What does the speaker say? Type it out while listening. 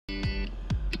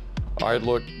All right,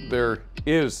 look, there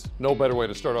is no better way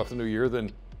to start off the new year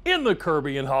than in the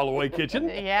Kirby and Holloway kitchen.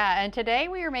 Yeah, and today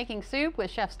we are making soup with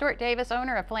Chef Stuart Davis,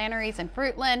 owner of Flannery's in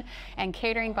Fruitland, and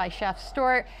catering by Chef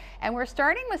Stuart. And we're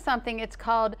starting with something, it's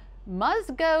called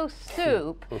Muzgo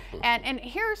Soup. and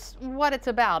here's what it's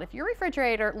about. If your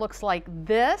refrigerator looks like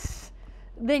this,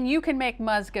 then you can make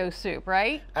Muzgo Soup,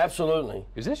 right? Absolutely.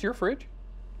 Is this your fridge?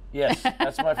 Yes,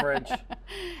 that's my fridge.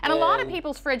 And a lot of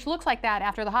people's fridge looks like that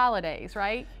after the holidays,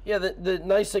 right? Yeah, the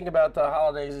nice thing about the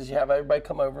holidays is you have everybody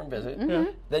come over and visit.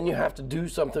 Then you have to do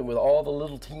something with all the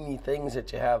little teeny things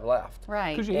that you have left.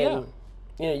 Right. And,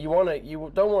 you know, you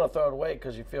don't want to throw it away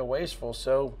because you feel wasteful,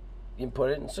 so you can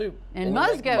put it in soup. And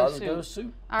Muzgo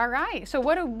soup. All right. So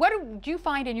what do you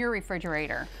find in your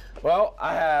refrigerator? Well,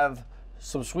 I have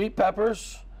some sweet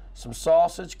peppers, some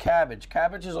sausage, cabbage.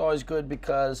 Cabbage is always good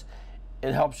because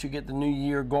it helps you get the new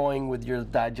year going with your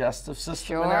digestive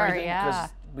system and everything. Yeah. Because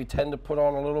we tend to put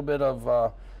on a little bit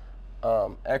of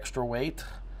extra weight.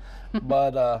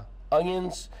 But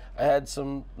onions, I had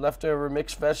some leftover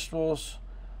mixed vegetables,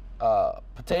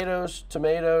 potatoes,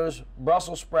 tomatoes,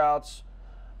 Brussels sprouts,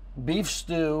 beef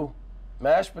stew,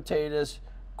 mashed potatoes,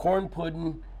 corn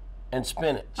pudding, and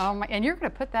spinach. Oh my! And you're going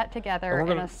to put that together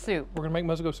in a soup. We're going to make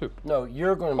Muzgo soup. No,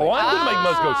 you're going to make. Oh, I'm going to make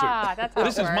Muzgo soup. That's how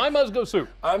this is my Muzgo soup.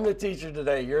 I'm the teacher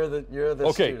today. You're the student.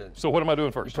 Okay. So what am I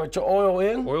doing first? You put your oil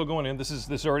in. Oil going in. This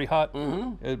is already hot.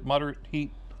 Moderate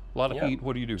heat. A lot of heat.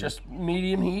 What do you do? Just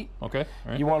medium heat. Okay.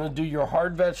 All right. You want to do your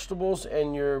hard vegetables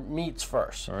and your meats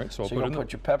first. All right. So I'll you're going to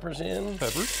put your peppers in.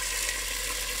 Peppers.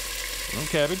 And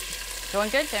cabbage. Doing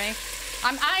good, Timmy.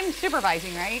 I'm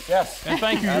supervising, right? Yes. And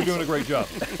thank you, you're doing a great job.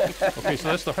 Okay, so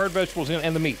that's the hard vegetables in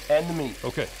and the meat. And the meat.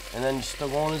 Okay. And then you still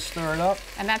go on and stir it up.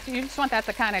 And you just want that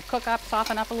to kind of cook up,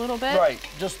 soften up a little bit? Right,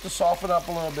 just to soften up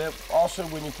a little bit. Also,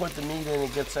 when you put the meat in,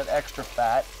 it gets that extra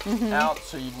fat out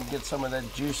so you can get some of that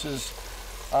juices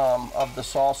of the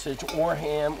sausage or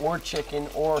ham or chicken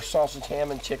or sausage, ham,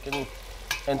 and chicken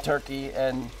and turkey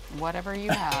and whatever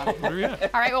you have. Yeah.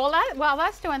 All right, well, while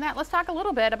that's doing that, let's talk a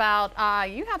little bit about,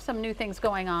 you have some new things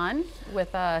going on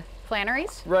with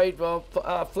Flannery's. Right, well,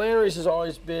 Flannery's has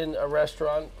always been a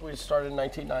restaurant. We started in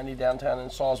 1990 downtown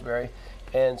in Salisbury,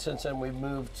 and since then we've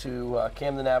moved to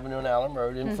Camden Avenue and Allen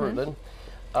Road in Fruitland.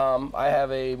 I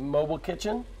have a mobile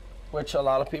kitchen, which a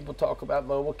lot of people talk about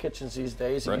mobile kitchens these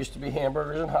days. It used to be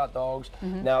hamburgers and hot dogs.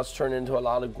 Now it's turned into a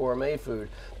lot of gourmet food.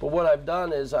 But what I've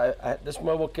done is this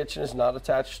mobile kitchen is not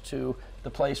attached to the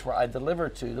place where I deliver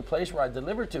to. The place where I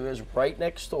deliver to is right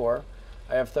next door.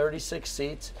 I have 36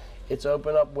 seats. It's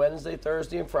open up Wednesday,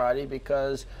 Thursday, and Friday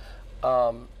because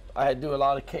I do a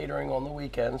lot of catering on the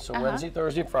weekends. So Wednesday,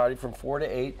 Thursday, and Friday from 4 to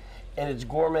 8. And it's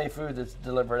gourmet food that's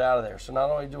delivered out of there. So not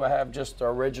only do I have just the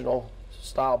original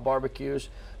style barbecues,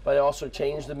 but I also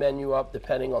change the menu up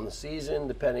depending on the season,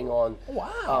 depending on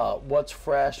what's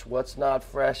fresh, what's not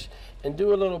fresh, and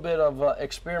do a little bit of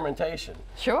experimentation.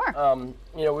 Sure.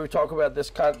 You know, we were talking about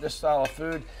this style of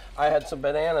food. I had some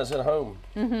bananas at home.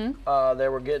 They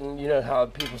were getting, you know how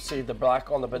people see the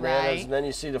black on the bananas, and then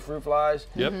you see the fruit flies.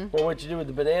 Well, what you do with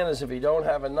the bananas, if you don't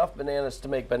have enough bananas to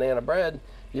make banana bread,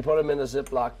 you put them in a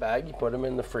Ziploc bag, you put them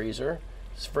in the freezer,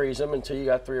 freeze them until you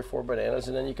got 3 or 4 bananas,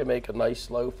 and then you can make a nice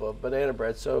loaf of banana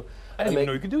bread. So I didn't even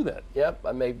know you could do that. Yep,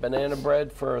 I made banana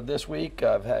bread for this week.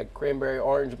 I've had cranberry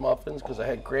orange muffins because I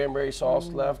had cranberry sauce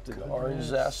left and orange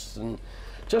zest and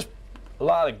just a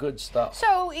lot of good stuff.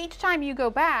 So each time you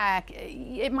go back,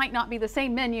 it might not be the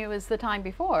same menu as the time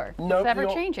before. Nope, it's ever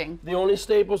changing. The only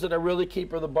staples that I really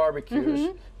keep are the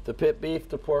barbecues. The pit beef,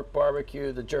 the pork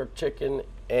barbecue, the jerk chicken,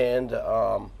 and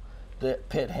the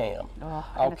pit ham.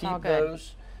 I'll keep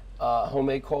those,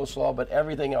 homemade coleslaw, but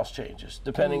everything else changes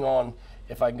depending on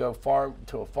if I can go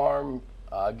to a farm,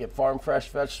 get farm fresh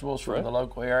vegetables from the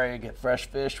local area, get fresh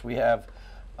fish. We have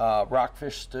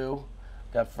rockfish stew,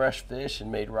 got fresh fish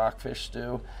and made rockfish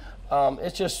stew.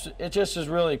 It just is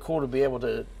really cool to be able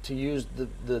to use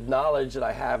the knowledge that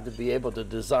I have to be able to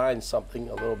design something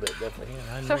a little bit different.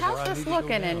 So how's this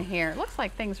looking in here? It looks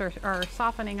like things are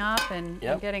softening up and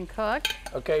getting cooked.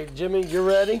 Okay, Jimmy, you're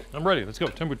ready? I'm ready. Let's go.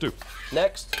 Timber 2.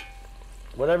 Next,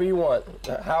 whatever you want.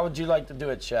 How would you like to do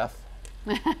it, Chef?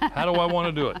 How do I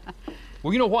want to do it?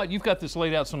 Well, you know what? You've got this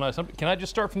laid out so nice. Can I just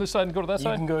start from this side and go to that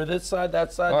side? You can go to this side,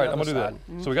 that side. All right, I'm going to do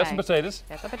that. So we got some potatoes.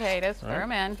 Get the potatoes, throw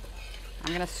them in. I'm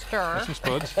going to stir. Got some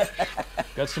spuds.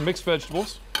 Got some mixed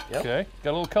vegetables. Okay. Got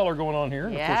a little color going on here.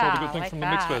 Yeah, of course, all the good things like from the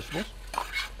mixed vegetables.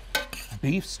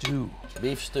 Beef stew.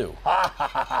 Beef stew.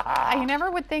 I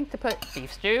never would think to put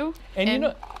beef stew and in. you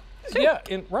know, Yeah,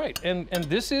 right. And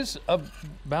this is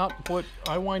about what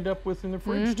I wind up with in the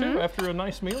fridge too. After a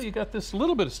nice meal, you got this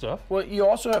little bit of stuff. Well, you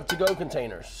also have to-go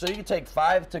containers. So you can take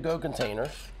 5 to-go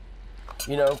containers,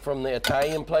 you know, from the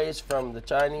Italian place, from the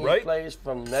Chinese place,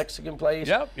 from the Mexican place.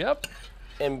 Yep.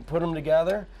 And put them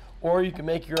together. Or you can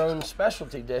make your own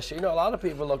specialty dish. You know, a lot of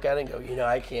people look at it and go, you know,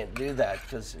 I can't do that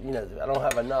because, you know, I don't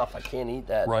have enough. I can't eat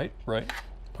that. Right.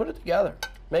 Put it together.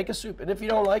 Make a soup. And if you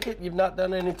don't like it, you've not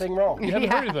done anything wrong. You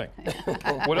haven't heard anything.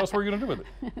 What else were you going to do with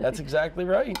it? That's exactly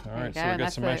right. All right, so we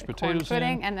got some mashed potatoes corn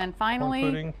pudding, in. and then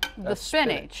finally the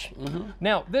spinach.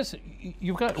 Now, this,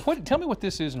 you've got, tell me what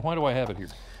this is and why do I have it here?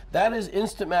 That is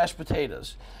instant mashed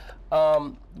potatoes.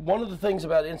 One of the things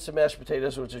about instant mashed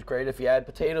potatoes, which is great, if you add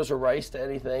potatoes or rice to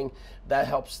anything, that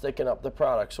helps thicken up the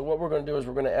product. So what we're going to do is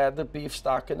we're going to add the beef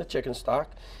stock and the chicken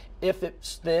stock. If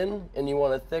it's thin and you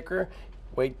want it thicker,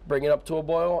 bring it up to a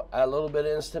boil, add a little bit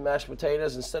of instant mashed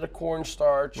potatoes. Instead of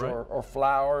cornstarch or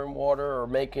flour and water or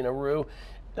making a roux,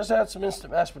 just add some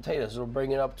instant mashed potatoes. It'll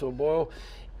bring it up to a boil.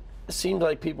 It seems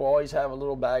like people always have a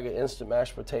little bag of instant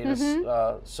mashed potatoes.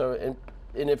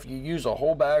 And if you use a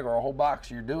whole bag or a whole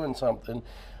box, you're doing something.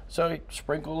 So you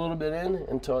sprinkle a little bit in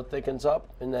until it thickens up,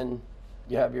 and then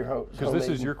you have your homemade. Because this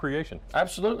is your creation.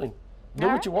 Absolutely. Do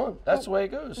what you want. That's the way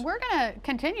it goes. We're going to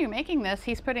continue making this.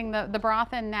 He's putting the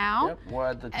broth in now. Yep, we'll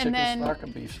add the chicken stock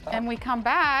and beef stock. And we come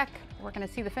back, we're going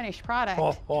to see the finished product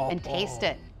and taste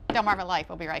it. Delmarva Life,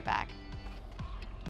 we'll be right back.